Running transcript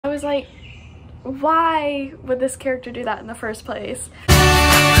was like, why would this character do that in the first place?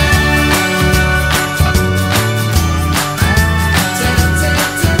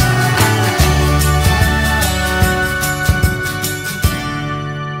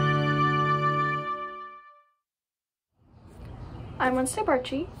 I'm Wednesday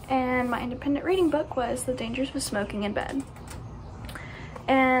Barche, and my independent reading book was The Dangers of Smoking in Bed.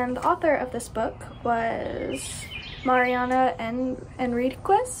 And the author of this book was Mariana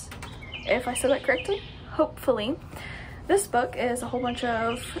Enriquez, if I said that correctly, hopefully. This book is a whole bunch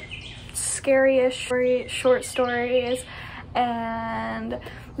of scary-ish short stories, and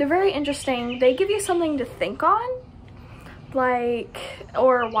they're very interesting. They give you something to think on, like,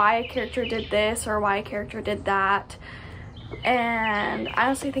 or why a character did this or why a character did that. And I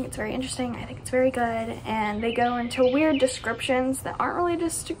honestly think it's very interesting. I think it's very good, and they go into weird descriptions that aren't really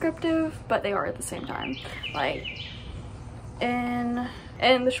descriptive, but they are at the same time. Like in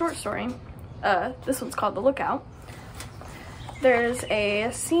the short story, this one's called The Lookout, there's a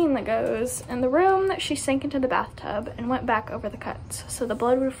scene that goes, in the room that she sank into the bathtub and went back over the cuts so the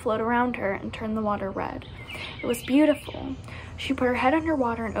blood would float around her and turn the water red. It was beautiful. She put her head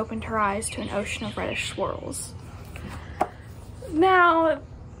underwater and opened her eyes to an ocean of reddish swirls. Now,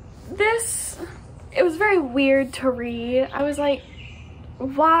 it was very weird to read. I was like,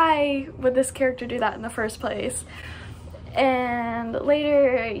 why would this character do that in the first place? And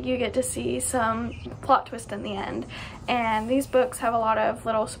later you get to see some plot twist in the end. And these books have a lot of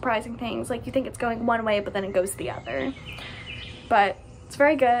little surprising things. Like, you think it's going one way, but then it goes the other. But it's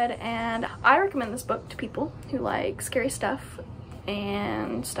very good, and I recommend this book to people who like scary stuff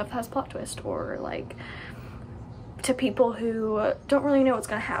and stuff that has plot twist, or like to people who don't really know what's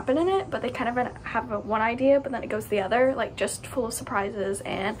going to happen in it, but they kind of have one idea, but then it goes the other, like just full of surprises.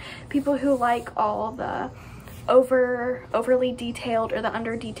 And people who like all the overly detailed or the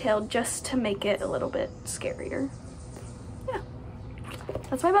under detailed, just to make it a little bit scarier. Yeah,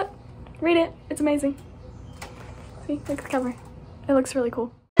 that's my book. Read it, it's amazing. See, look at the cover, it looks really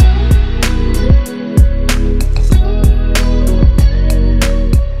cool.